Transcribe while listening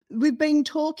We've been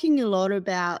talking a lot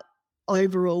about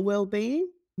overall well-being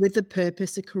with the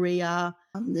purpose, a career,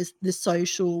 the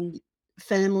social,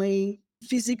 family,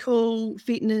 physical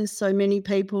fitness. So many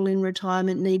people in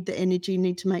retirement need the energy,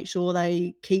 need to make sure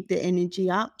they keep their energy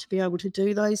up to be able to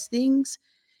do those things,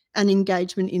 and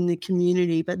engagement in the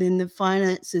community. But then the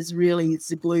finances really is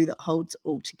the glue that holds it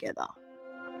all together.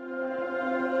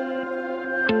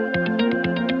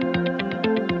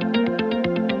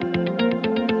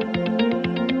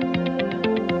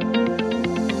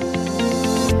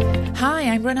 Hi,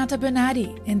 I'm Renata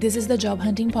Bernardi, and this is the Job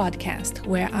Hunting Podcast,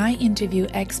 where I interview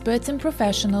experts and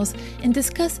professionals and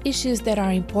discuss issues that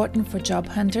are important for job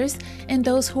hunters and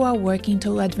those who are working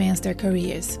to advance their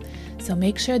careers. So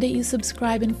make sure that you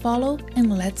subscribe and follow,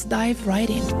 and let's dive right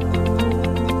in.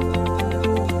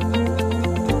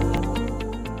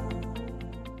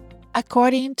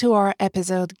 According to our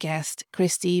episode guest,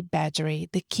 Kristi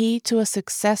Badgery, the key to a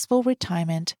successful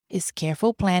retirement is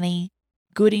careful planning,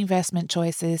 good investment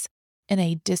choices, and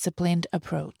a disciplined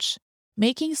approach.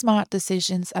 Making smart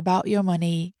decisions about your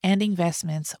money and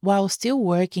investments while still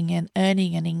working and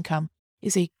earning an income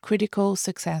is a critical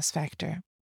success factor.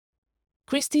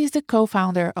 Kristi is the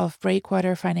co-founder of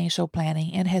Breakwater Financial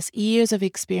Planning and has years of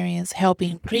experience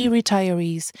helping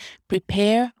pre-retirees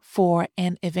prepare for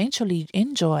and eventually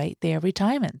enjoy their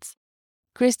retirements.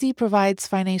 Kristi provides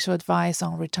financial advice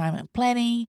on retirement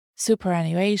planning,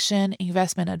 superannuation,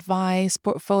 investment advice,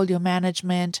 portfolio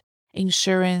management,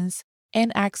 insurance,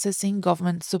 and accessing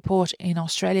government support. In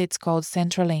Australia, it's called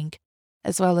Centrelink,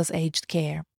 as well as aged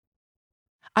care.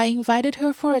 I invited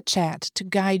her for a chat to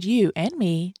guide you and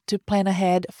me to plan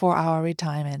ahead for our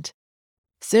retirement.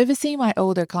 Servicing my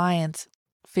older clients,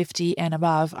 50 and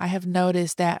above, I have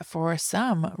noticed that for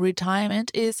some, retirement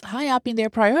is high up in their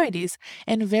priorities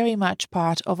and very much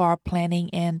part of our planning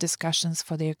and discussions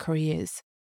for their careers.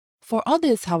 For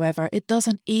others, however, it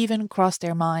doesn't even cross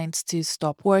their minds to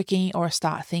stop working or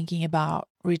start thinking about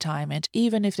retirement,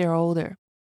 even if they're older.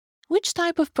 Which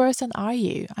type of person are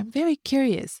you? I'm very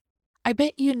curious. I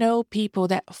bet you know people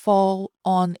that fall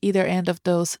on either end of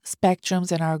those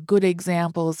spectrums and are good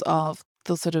examples of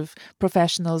the sort of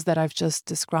professionals that I've just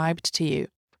described to you.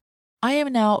 I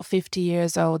am now 50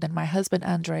 years old and my husband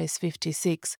Andre is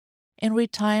 56, and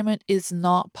retirement is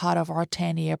not part of our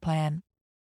 10-year plan.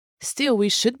 Still, we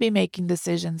should be making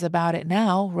decisions about it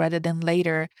now rather than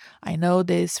later. I know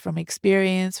this from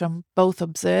experience, from both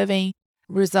observing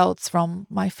results from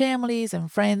my families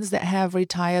and friends that have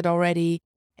retired already,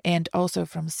 and also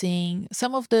from seeing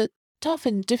some of the tough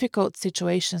and difficult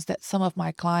situations that some of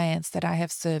my clients that I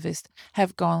have serviced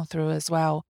have gone through as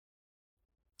well.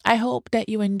 I hope that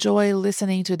you enjoy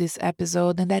listening to this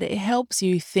episode and that it helps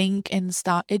you think and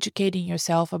start educating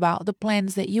yourself about the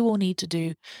plans that you will need to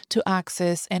do to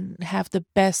access and have the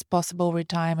best possible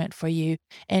retirement for you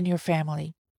and your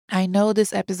family. I know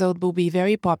this episode will be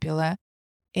very popular,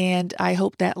 and I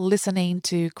hope that listening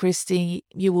to Kristi,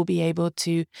 you will be able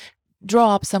to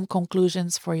draw up some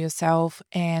conclusions for yourself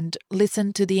and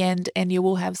listen to the end, and you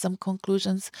will have some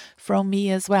conclusions from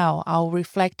me as well. I'll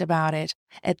reflect about it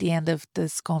at the end of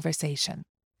this conversation.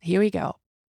 Here we go.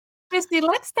 Kristi,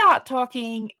 let's start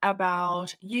talking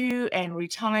about you and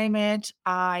retirement.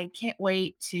 I can't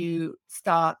wait to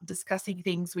start discussing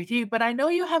things with you, but I know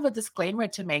you have a disclaimer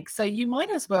to make, so you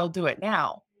might as well do it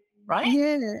now, right?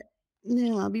 Yeah.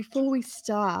 Now, before we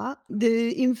start,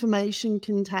 the information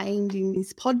contained in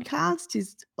this podcast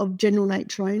is of general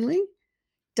nature only,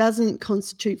 doesn't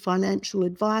constitute financial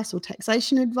advice or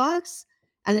taxation advice,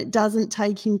 and it doesn't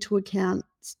take into account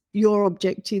your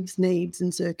objectives, needs,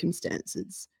 and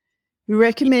circumstances. We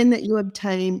recommend that you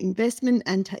obtain investment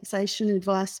and taxation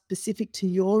advice specific to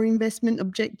your investment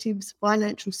objectives,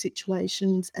 financial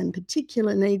situations, and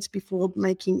particular needs before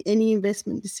making any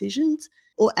investment decisions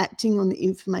or acting on the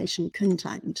information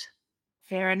contained.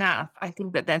 Fair enough. I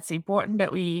think that that's important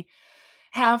that we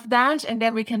have that, and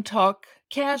then we can talk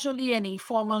casually and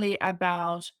informally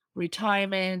about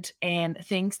retirement and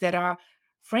things that are,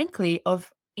 frankly,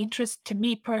 of interest to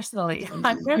me personally.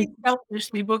 I'm very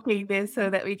selfishly booking this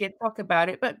so that we can talk about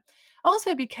it, but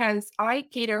also because I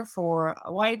cater for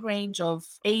a wide range of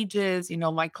ages.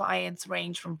 My clients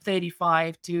range from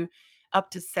 35 to up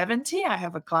to 70. I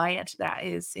have a client that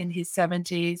is in his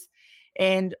 70s,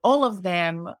 and all of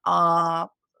them are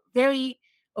very,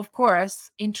 of course,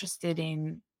 interested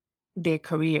in their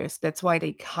careers. That's why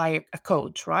they hire a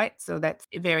coach, right? So that's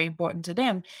very important to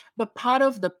them. But part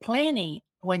of the planning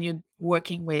when you're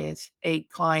working with a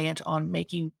client on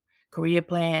making career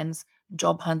plans,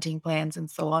 job hunting plans, and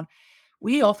so on,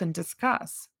 we often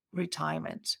discuss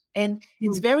retirement. And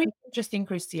it's Mm. very interesting,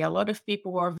 Christy. A lot of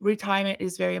people are retirement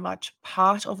is very much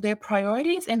part of their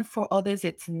priorities, and for others,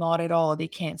 it's not at all. They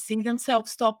can't see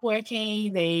themselves stop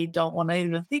working. They don't want to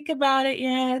even think about it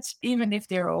yet, even if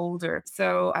they're older.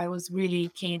 So I was really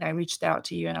keen. I reached out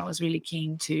to you, and I was really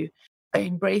keen to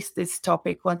embrace this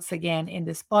topic once again in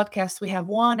this podcast. We have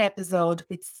one episode.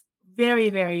 It's very,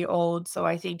 very old. So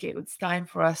I think it's time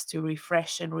for us to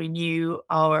refresh and renew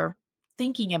our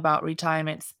thinking about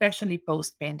retirement, especially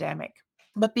post pandemic.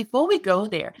 But before we go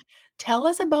there, tell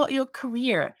us about your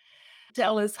career.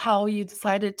 Tell us how you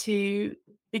decided to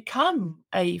become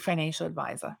a financial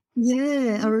advisor.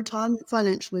 Yeah, a retirement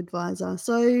financial advisor.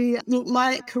 So, look,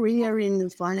 my career in the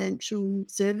financial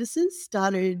services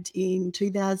started in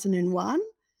 2001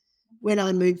 when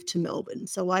I moved to Melbourne.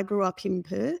 So, I grew up in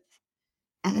Perth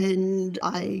and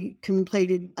I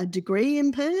completed a degree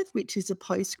in Perth, which is a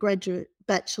postgraduate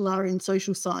bachelor in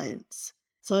social science.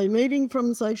 So, moving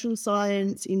from social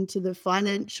science into the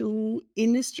financial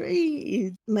industry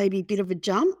is maybe a bit of a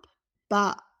jump,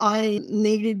 but I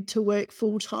needed to work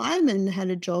full time and had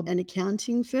a job at an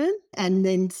accounting firm and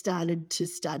then started to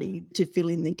study to fill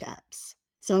in the gaps.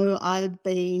 So I've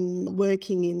been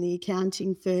working in the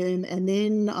accounting firm and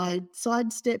then I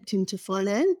sidestepped into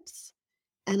finance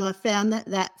and I found that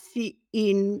that fit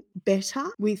in better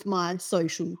with my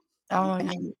social Oh,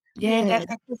 yeah. and Yeah, yeah, that's a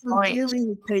good because I'm point. dealing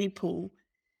with people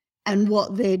and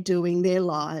what they're doing, their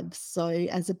lives. So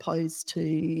as opposed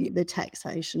to the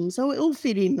taxation. So it all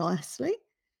fit in nicely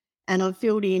and I've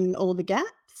filled in all the gaps.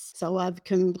 So I've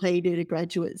completed a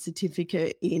graduate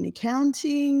certificate in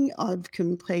accounting. I've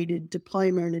completed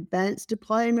diploma and advanced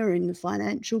diploma in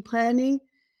financial planning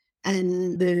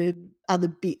and the other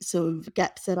bits of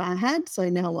gaps that I had. So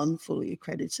now I'm fully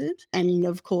accredited and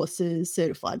of course a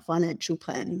certified financial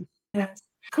planning. Yes.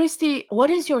 Christy, what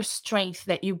is your strength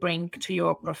that you bring to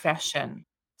your profession?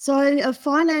 So a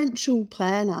financial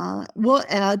planner,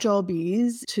 what our job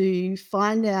is to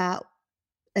find out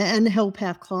and help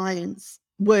our clients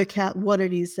work out what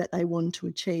it is that they want to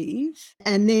achieve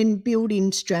and then build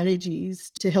in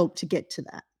strategies to help to get to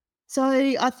that. So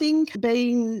I think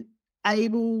being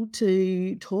able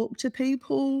to talk to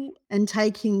people and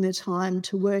taking the time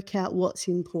to work out what's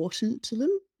important to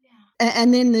them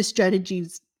and then the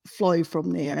strategies flow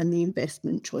from there and the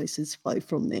investment choices flow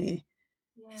from there.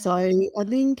 So Yeah. I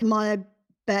think my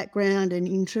background and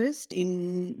interest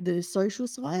in the social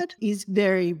side is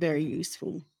very, very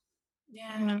useful.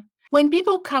 Yeah. When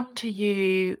people come to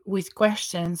you with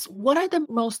questions, what are the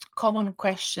most common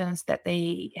questions that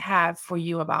they have for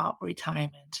you about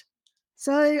retirement?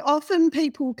 So often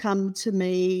people come to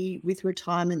me with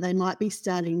retirement. They might be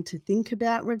starting to think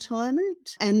about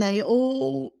retirement and they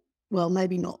all, well,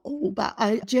 maybe not all, but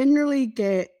I generally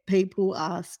get people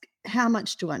ask, how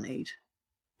much do I need?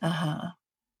 Uh-huh.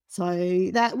 So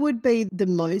that would be the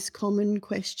most common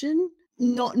question,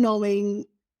 not knowing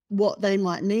what they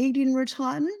might need in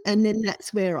retirement. And then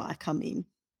that's where I come in.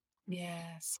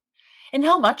 Yes. And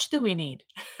how much do we need?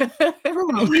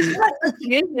 Oh,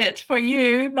 Isn't it for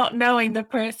you, not knowing the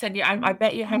person? I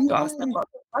bet you have to ask them yeah. lots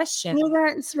of Well, questions.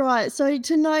 that's right. So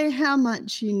to know how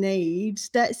much you need,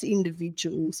 that's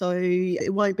individual. So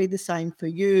it won't be the same for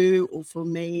you or for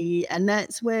me. And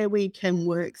that's where we can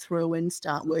work through and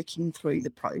start working through the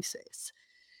process.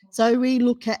 So we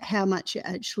look at how much you're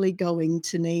actually going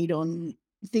to need on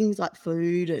things like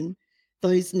food and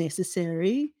those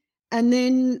necessary. And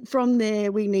then from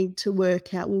there, we need to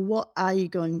work out, well, what are you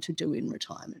going to do in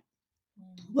retirement?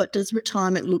 Mm, What does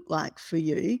retirement look like for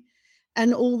you?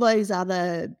 And all those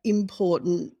other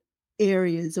important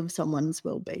areas of someone's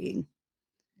well-being.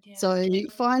 yeah. So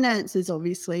finances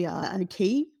obviously are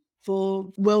key for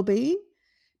well-being,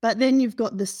 but then you've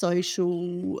got the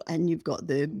social and you've got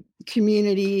the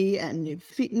community and your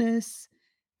fitness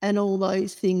and all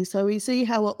those things. So we see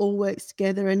how it all works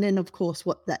together and then of course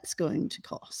what that's going to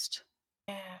cost.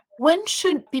 Yeah. When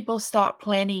should people start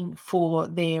planning for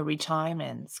their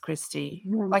retirements, Christy?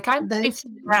 Like I'm That's 50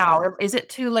 now. Is it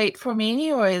too late for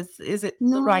me or is it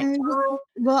the right no, time?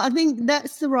 well, I think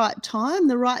that's the right time.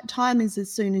 The right time is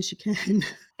as soon as you can.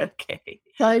 Okay.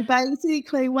 So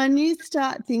basically, when you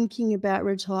start thinking about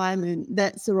retirement,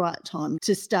 that's the right time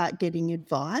to start getting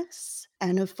advice.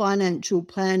 And a financial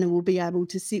planner will be able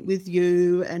to sit with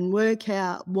you and work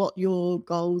out what your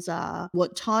goals are,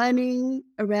 what timing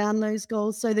around those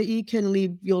goals, so that you can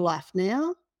live your life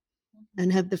now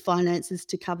and have the finances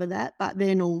to cover that. But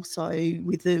then also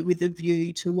with a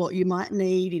view to what you might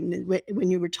need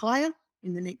when you retire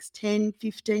in the next 10,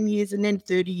 15 years, and then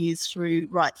 30 years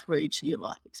right through to your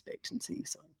life expectancy.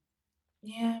 So.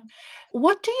 Yeah.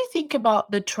 What do you think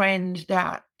about the trend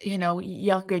that,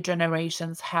 younger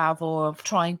generations have of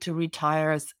trying to retire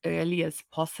as early as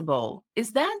possible?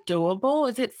 Is that doable?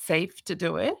 Is it safe to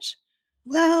do it?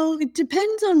 Well, it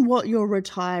depends on what you're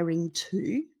retiring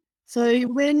to. So Okay.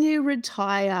 when you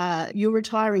retire, you're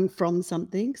retiring from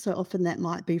something. So often that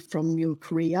might be from your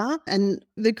career, and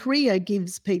the career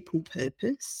gives people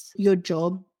purpose. Your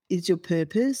job is your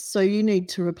purpose. So you need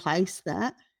to replace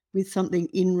that with something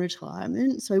in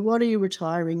retirement. So what are you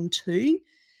retiring to?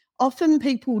 Often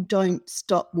people don't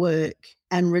stop work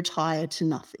and retire to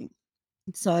nothing.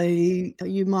 So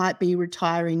you might be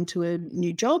retiring to a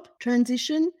new job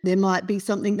transition. There might be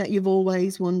something that you've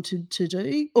always wanted to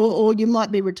do, or you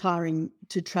might be retiring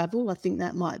to travel. I think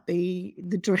that might be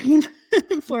the dream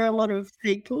for a lot of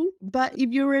people. But if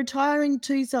you're retiring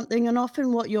to something, and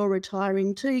often what you're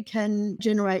retiring to can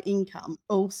generate income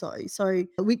also. So,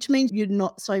 which means you're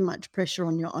not so much pressure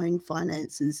on your own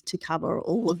finances to cover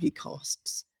all of your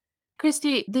costs.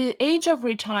 Christy, the age of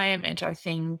retirement, I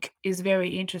think, is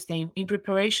very interesting. In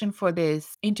preparation for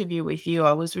this interview with you,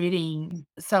 I was reading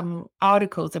some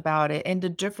articles about it and the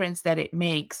difference that it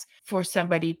makes for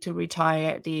somebody to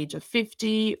retire at the age of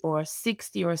 50 or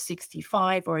 60 or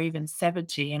 65 or even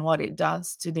 70 and what it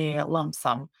does to their lump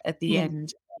sum at the Mm.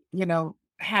 end.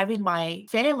 Having my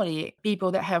family,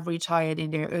 people that have retired in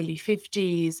their early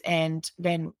 50s, and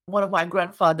then one of my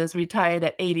grandfathers retired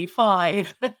at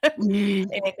 85. Mm.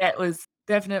 And that was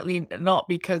definitely not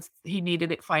because he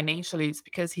needed it financially, it's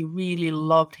because he really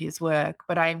loved his work,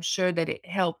 but I'm sure that it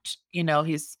helped,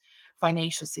 his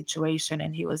financial situation,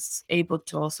 and he was able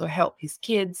to also help his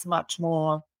kids much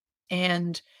more.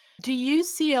 And do you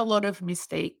see a lot of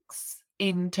mistakes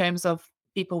in terms of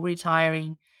people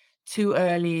retiring too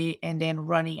early and then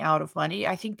running out of money?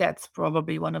 I think that's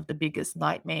probably one of the biggest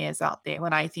nightmares out there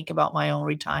when I think about my own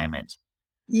retirement.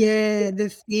 Yeah, the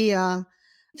fear.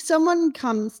 If someone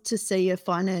comes to see a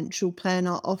financial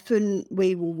planner, often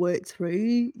we will work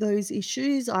through those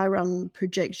issues. I run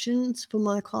projections for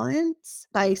my clients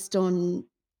based on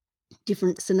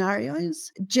different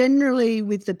scenarios. Generally,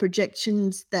 with the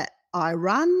projections that I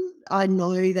run, I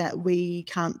know that we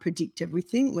can't predict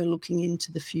everything. We're looking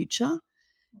into the future.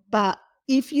 But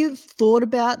if you've thought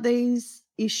about these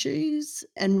issues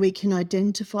and we can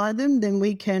identify them, then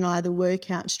we can either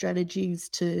work out strategies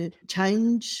to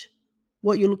change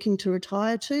what you're looking to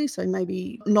retire to. So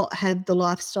maybe not have the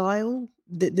lifestyle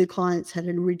that the clients had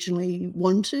originally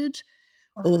wanted,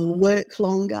 or work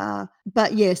longer.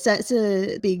 But yes, that's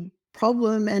a big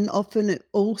problem. And often it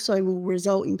also will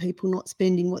result in people not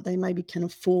spending what they maybe can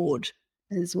afford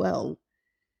as well.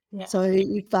 Yeah. So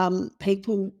if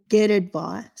people get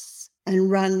advice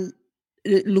and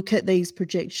look at these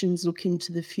projections, look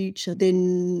into the future,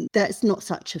 then that's not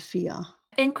such a fear.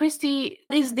 And Christy,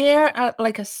 is there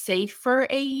like a safer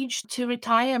age to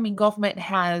retire? I mean, government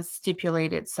has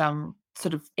stipulated some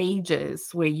sort of ages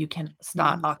where you can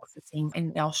start Mm. accessing.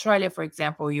 In Australia, for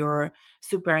example, your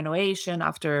superannuation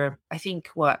after, I think,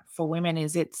 what for women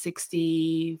is it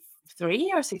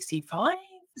 63 or 65?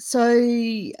 So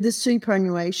the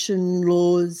superannuation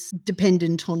laws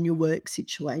dependent on your work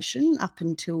situation up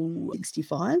until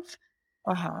 65.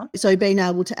 Uh huh. So being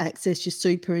able to access your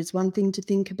super is one thing to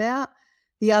think about.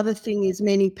 The other thing is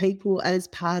many people, as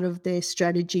part of their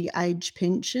strategy age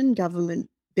pension, government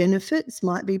benefits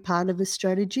might be part of a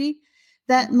strategy.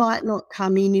 That Hmm. might not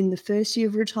come in the first year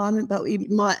of retirement, but it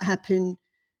might happen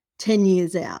 10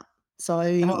 years out. So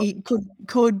Oh, it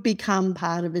could become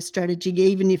part of a strategy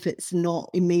even if it's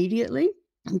not immediately.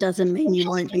 It doesn't mean you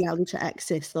won't be able to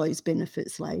access those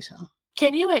benefits later.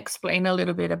 can you explain a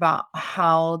little bit about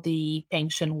how the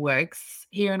pension works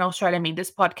here in Australia? I mean,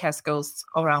 this podcast goes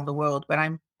around the world, but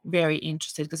I'm very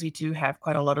interested because we do have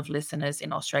quite a lot of listeners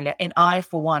in Australia. And I,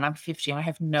 for one, I'm 50 and I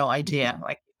have no idea.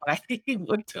 Like, when I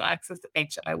look to access the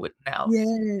pension, I wouldn't know.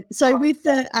 Yeah. So with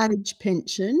the age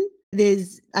pension,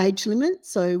 there's age limits.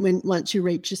 So once you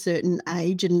reach a certain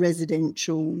age and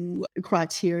residential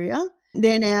criteria,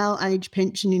 then our age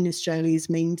pension in Australia is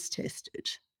means tested.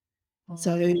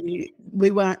 So Mm,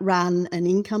 we won't run an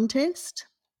income test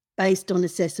based on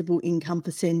assessable income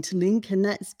for Centrelink, and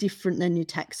that's different than your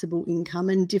taxable income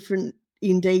and different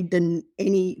indeed than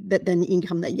the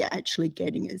income that you're actually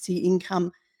getting. It's the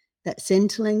income that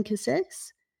Centrelink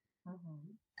assess,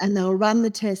 mhm, and they'll run the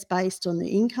test based on the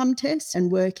income test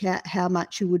and work out how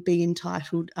much you would be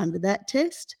entitled under that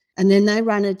test. And then they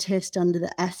run a test under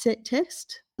the asset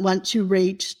test. Once you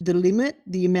reach the limit,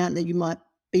 the amount that you might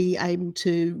be able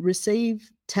to receive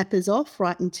tapers off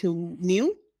right until nil.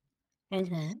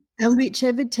 mhm. And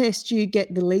whichever test you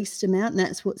get the least amount, and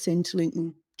that's what Centrelink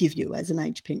will give you as an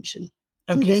age pension.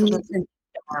 Okay, Then so you that's can,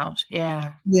 the amount.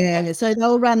 Yeah. yeah, so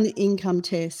they'll run the income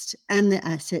test and the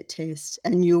asset test,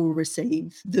 and you'll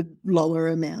receive the lower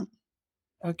amount.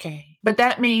 Okay. But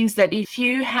that means that if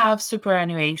you have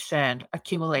superannuation Mm.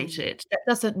 accumulated, that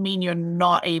doesn't mean you're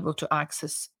not able to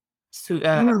access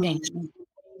a No, pension.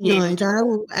 Be able no, to.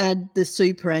 they'll add the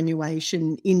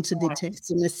superannuation into the Right.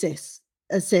 test and assess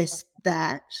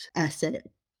that asset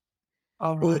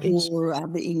All or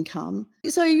right. the income.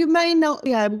 So you may not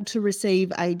be able to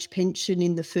receive age pension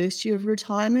in the first year of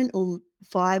retirement or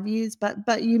 5 years,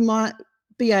 but you might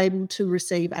be able to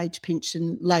receive age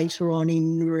pension later on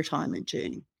in the retirement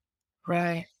journey.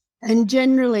 Right. And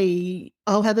generally,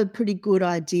 I'll have a pretty good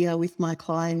idea with my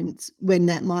clients when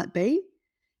that might be,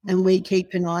 and we Mhm.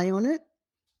 keep an eye on it.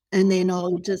 And then Mm.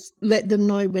 I'll just let them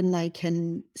know when they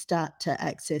can start to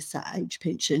access that age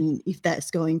pension if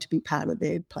that's going to be part of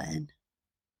their plan.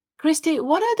 Christy,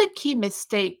 what are the key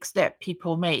mistakes that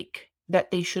people make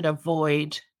that they should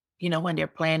avoid, when they're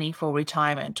planning for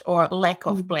retirement, or lack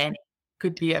of Mm. planning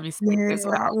could be a mistake Yeah, as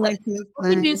well? lack of What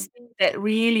would you planning. say that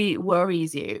really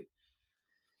worries you?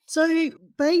 So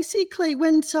basically,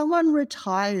 when someone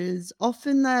retires,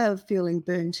 often they are feeling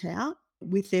burnt out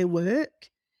with their work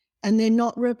and they're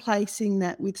not replacing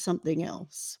that with something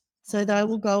else. So they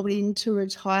will go into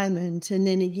retirement and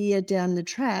then a year down the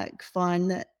track find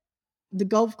that the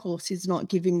golf course is not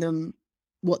giving them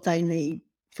what they need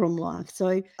from life.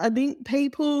 So I think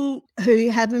people who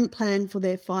haven't planned for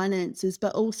their finances,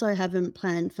 but also haven't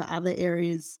planned for other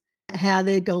areas, how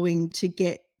they're going to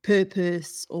get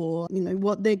purpose or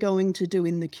what they're going to do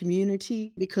in the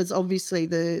community, because obviously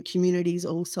the community is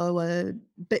also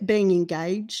being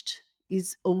engaged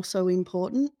is also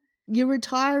important. You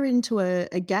retire into a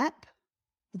gap.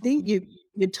 I think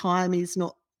your time is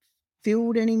not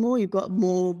filled anymore. You've got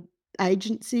more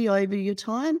agency over your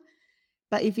time.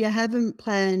 But if you haven't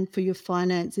planned for your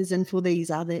finances and for these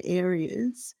other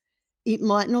areas, it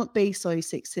might not be so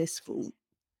successful.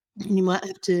 And you might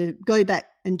have to go back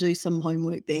and do some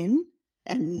homework then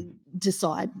and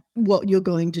decide what you're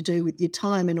going to do with your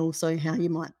time and also how you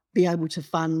might be able to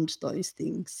fund those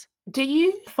things. Do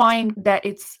you find that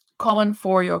it's common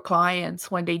for your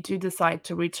clients when they do decide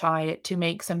to retire to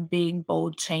make some big,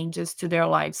 bold changes to their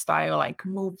lifestyle, like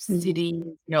move Mm. city,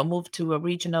 move to a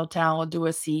regional town or do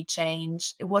a sea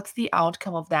change? What's the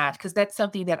outcome of that? Because that's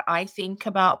something that I think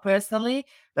about personally,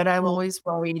 but I'm Mm. always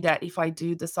worried that if I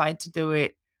do decide to do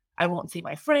it, I won't see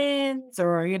my friends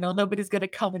or, nobody's going to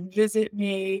come and visit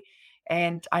me.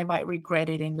 And I might regret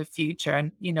it in the future.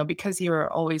 And, because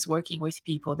you're always working with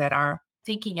people that are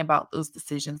thinking about those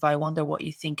decisions, I wonder what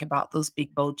you think about those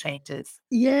big, bold changes.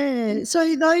 Yeah,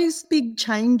 so those big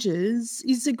changes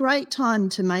is a great time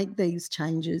to make these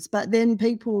changes, but then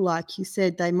people, like you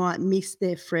said, they might miss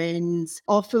their friends.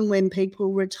 Often when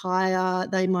people retire,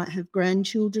 they might have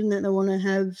grandchildren that they wanna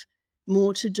have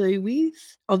more to do with.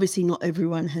 Obviously, not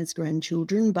everyone has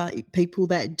grandchildren, but people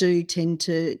that do tend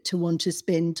to want to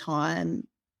spend time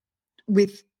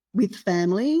with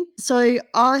family. So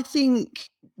I think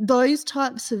those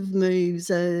types of moves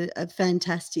are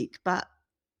fantastic, but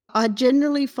I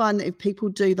generally find that if people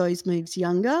do those moves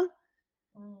younger,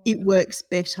 it Mm, works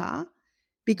better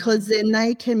because mhm. then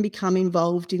they can become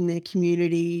involved in their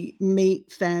community,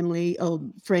 meet family or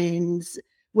friends,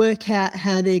 work out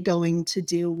how they're going to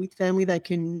deal with family. They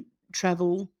can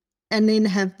travel and then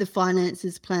have the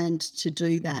finances planned to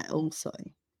do that also.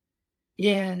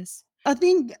 Yes. I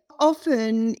think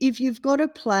often if you've got a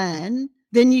plan,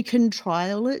 then you can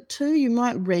trial it too. You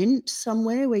might rent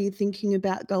somewhere where you're thinking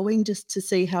about going just to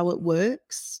see how it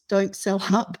works. Don't sell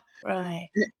up. Right.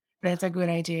 That's a good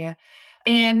idea.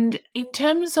 And in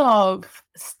terms of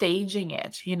staging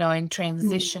it, and Mm,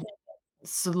 transitioning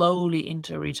slowly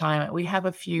into retirement, we have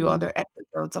a few mm. other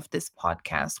episodes of this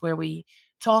podcast where we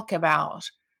talk about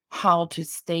how to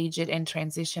stage it and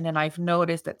transition. And I've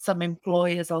noticed that some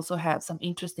employers also have some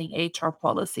interesting HR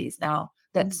policies now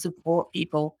that Mm. support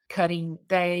people cutting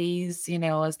days,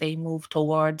 as they move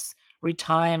towards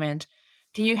retirement.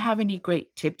 Do you have any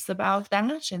great tips about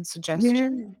that and Yeah.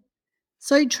 suggestions?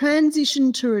 So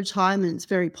transition to retirement's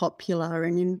very popular,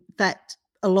 and in fact,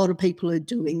 a lot of people are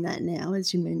doing that now,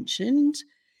 as you mentioned.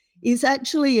 Is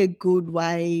actually a good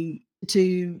way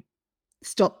to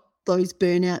stop those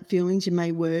burnout feelings. You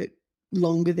may work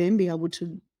longer then, be able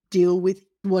to deal with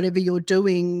whatever you're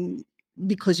doing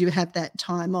because you have that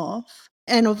time off.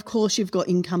 And of course, you've got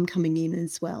income coming in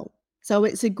as well. So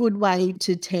it's a good way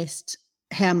to test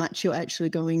how much you're actually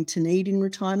going to need in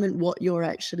retirement, what you're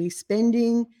actually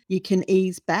spending. You can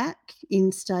ease back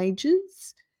in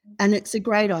stages. And it's a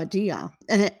great idea.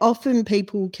 And often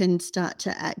people can start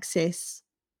to access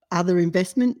other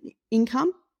investment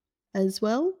income as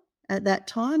well at that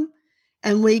time,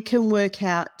 and we can work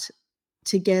out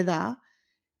together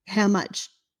how much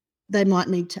they might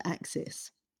need to access.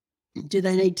 Do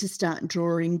they need to start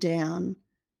drawing down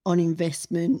on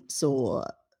investments, or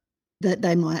that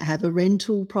they might have a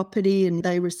rental property and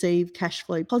they receive cash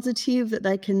flow positive that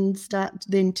they can start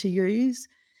then to use?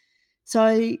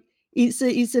 So it's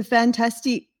a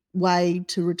fantastic way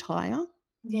to retire,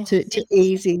 to Yes.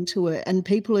 ease into it, and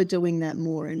people are doing that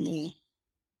more and more.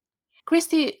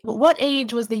 Christy, what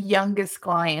age was the youngest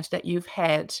client that you've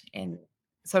had in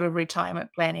sort of retirement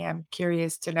planning? I'm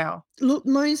curious to know. Look,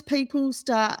 most people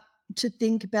start to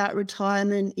think about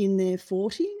retirement in their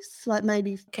 40s, like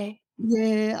maybe. Okay.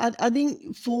 Yeah, I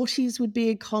think 40s would be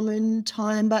a common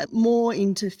time, but more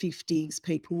into 50s,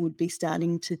 people would be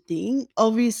starting to think.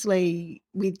 Obviously,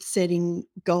 with setting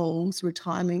goals,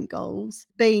 retirement goals,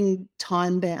 being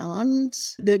time bound,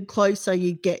 the closer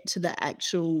you get to the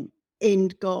actual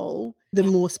end goal, the Yeah.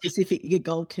 more specific your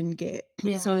goal can get.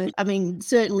 Yeah. So, I mean,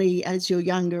 certainly as you're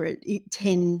younger, it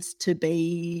tends to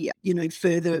be,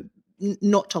 further,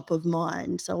 not top of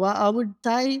mind. So I would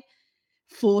say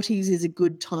 40s is a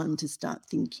good time to start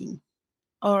thinking.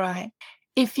 All right.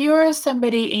 If you're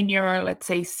somebody in your, let's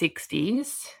say,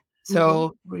 60s, Mhm.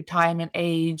 so retirement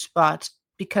age, but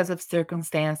because of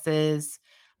circumstances,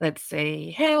 let's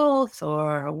say health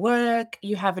or work,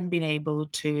 you haven't been able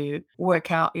to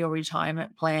work out your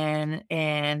retirement plan.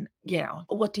 And,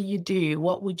 what do you do?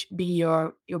 What would be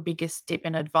your biggest tip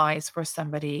and advice for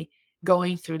somebody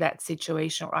going through that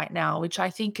situation right now, which I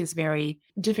think is very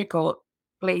difficult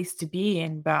place to be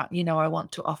in, but I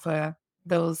want to offer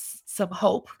those some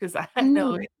hope because I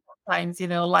know Mm, sometimes,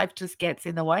 life just gets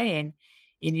in the way and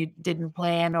you didn't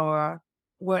plan or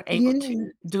weren't able to yeah.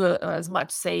 do as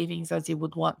much savings as you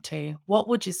would want to. What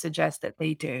would you suggest that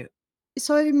they do?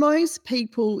 So most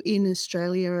people in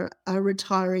Australia are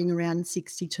retiring around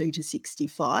 62 to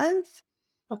 65.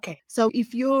 Okay. So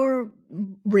if you're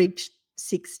reached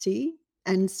 60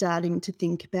 and starting to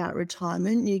think about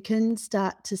retirement, you can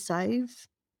start to save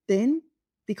then,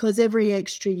 because every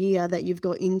extra year that you've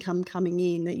got income coming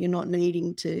in that you're not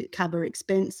needing to cover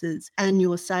expenses and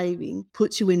you're saving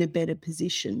puts you in a better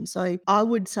position. So I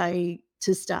would say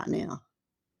to start now,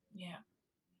 Yeah.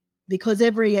 because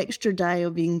every extra day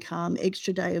of income,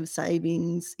 extra day of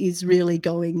savings is really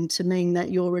going to mean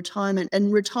that your retirement,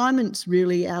 and retirement's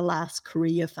really our last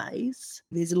career phase.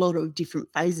 There's a lot of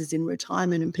different phases in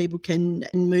retirement and people can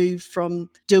move from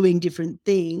doing different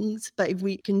things. But if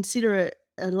we consider it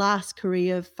a last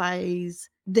career phase,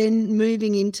 then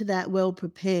moving into that well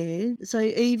prepared. So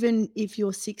even if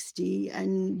you're 60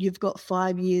 and you've got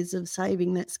 5 years of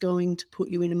saving, that's going to put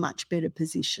you in a much better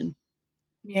position.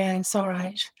 Yeah, it's all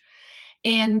right.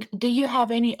 And do you have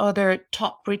any other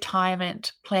top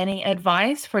retirement planning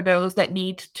advice for those that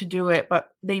need to do it, but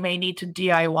they may need to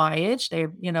DIY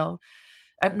it?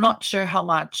 I'm not sure how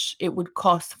much it would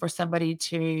cost for somebody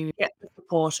to get the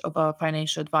support of a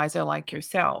financial advisor like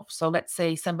yourself. So let's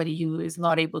say somebody who is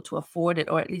not able to afford it,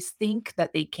 or at least think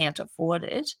that they can't afford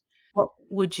it. What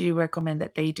would you recommend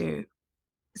that they do?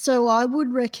 So I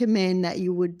would recommend that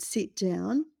you would sit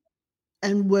down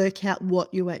and work out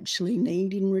what you actually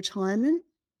need in retirement.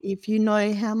 If you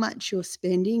know how much you're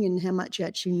spending and how much you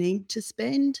actually need to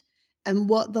spend and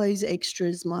what those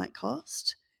extras might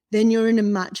cost, then you're in a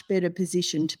much better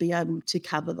position to be able to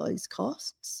cover those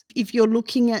costs. If you're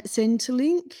looking at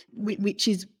Centrelink, which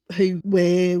is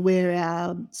where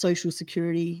our social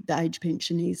security, the age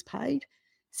pension is paid,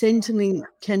 Centrelink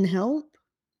can help.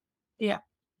 Yeah.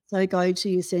 So go to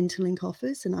your Centrelink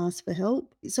office and ask for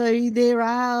help. So there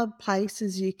are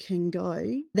places you can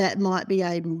go that might be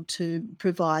able to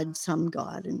provide some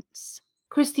guidance.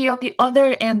 Christy, on the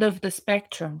other end of the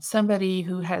spectrum, somebody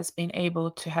who has been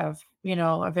able to have,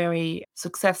 a very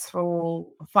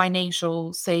successful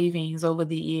financial savings over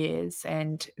the years,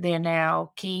 and they're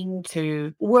now keen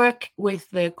to work with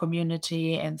the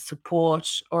community and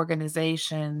support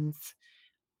organizations.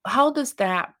 How does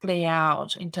that play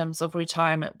out in terms of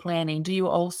retirement planning? Do you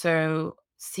also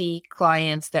see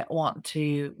clients that want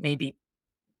to maybe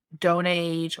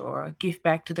donate or give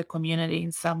back to the community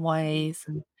in some ways?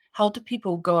 And how do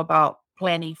people go about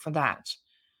planning for that?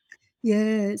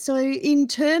 Yeah. So in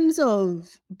terms of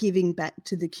giving back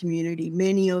to the community,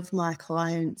 many of my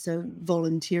clients are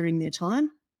volunteering their time.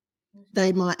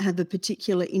 They might have a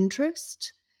particular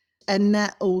interest, and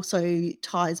that also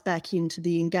ties back into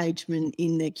the engagement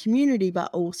in their community, but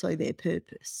also their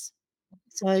purpose.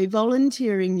 So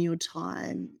volunteering your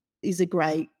time is a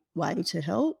great way to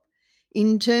help.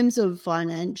 In terms of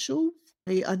financial,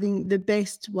 I think the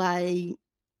best way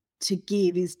to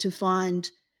give is to find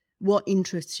what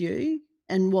interests you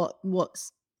and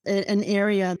what's an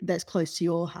area that's close to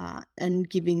your heart, and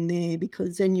giving there,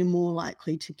 because then you're more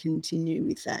likely to continue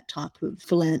with that type of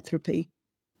philanthropy.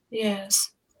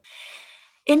 Yes.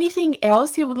 Anything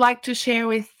else you would like to share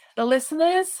with the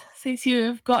listeners since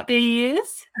you've got their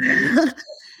ears?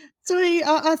 So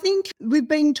I think we've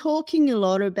been talking a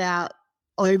lot about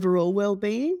overall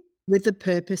well-being with the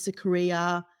purpose of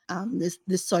career,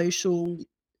 the social,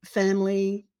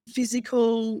 family,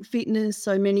 physical fitness.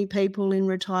 So many people in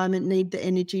retirement need the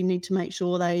energy, need to make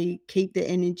sure they keep their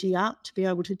energy up to be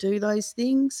able to do those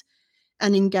things,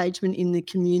 and engagement in the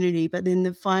community. But then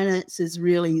the finances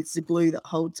really is the glue that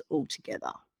holds it all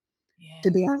together, Yeah.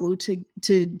 to be able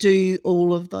to do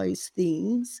all of those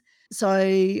things.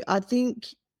 So I think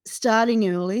starting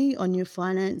early on your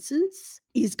finances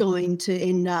is going to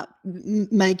end up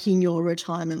making your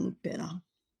retirement look better.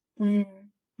 Mm.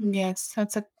 Yes,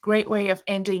 that's a great way of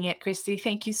ending it, Kristi.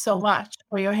 Thank you so much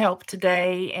for your help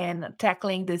today and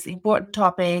tackling this important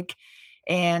topic.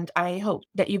 And I hope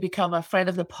that you become a friend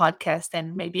of the podcast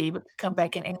and maybe able to come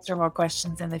back and answer more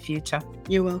questions in the future.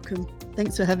 You're welcome.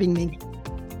 Thanks for having me.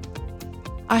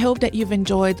 I hope that you've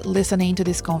enjoyed listening to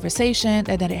this conversation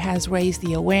and that it has raised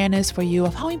the awareness for you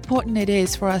of how important it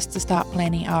is for us to start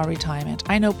planning our retirement.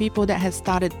 I know people that have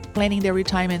started planning their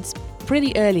retirements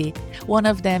pretty early. One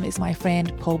of them is my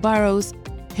friend Paul Burrows,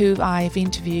 who I've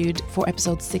interviewed for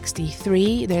episode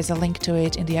 63. There's a link to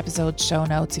it in the episode show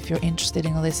notes if you're interested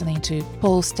in listening to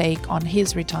Paul's take on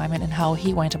his retirement and how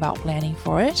he went about planning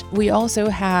for it. We also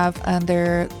have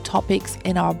under topics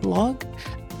in our blog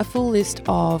a full list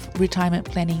of retirement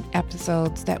planning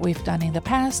episodes that we've done in the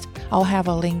past. I'll have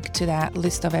a link to that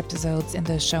list of episodes in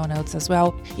the show notes as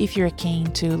well if you're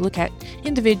keen to look at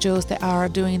individuals that are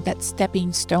doing that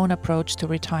stepping stone approach to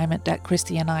retirement that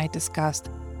Kristi and I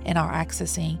discussed and are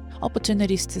accessing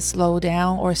opportunities to slow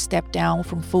down or step down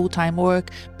from full-time work,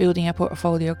 building a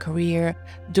portfolio career,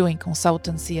 doing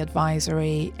consultancy,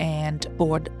 advisory, and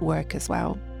board work as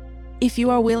well. If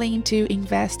you are willing to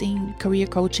invest in career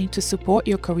coaching to support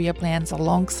your career plans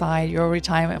alongside your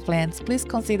retirement plans, please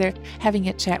consider having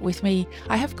a chat with me.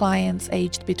 I have clients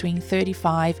aged between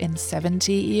 35 and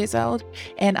 70 years old,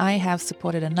 and I have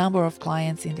supported a number of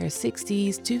clients in their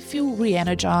 60s to feel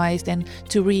re-energized and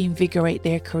to reinvigorate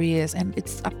their careers. And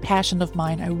it's a passion of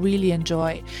mine. I really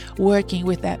enjoy working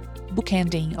with that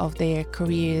bookending of their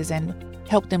careers and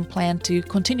help them plan to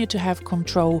continue to have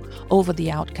control over the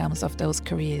outcomes of those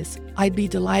careers. I'd be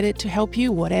delighted to help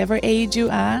you whatever age you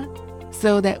are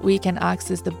so that we can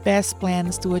access the best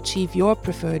plans to achieve your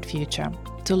preferred future.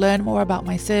 To learn more about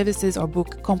my services or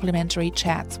book complimentary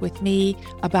chats with me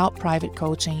about private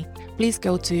coaching, please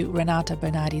go to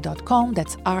renatabernardi.com.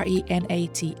 That's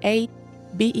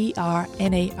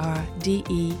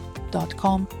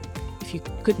RENATABERNARDE.com. If you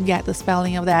couldn't get the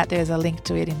spelling of that, there's a link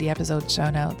to it in the episode show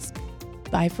notes.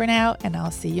 Bye for now, and I'll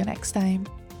see you next time.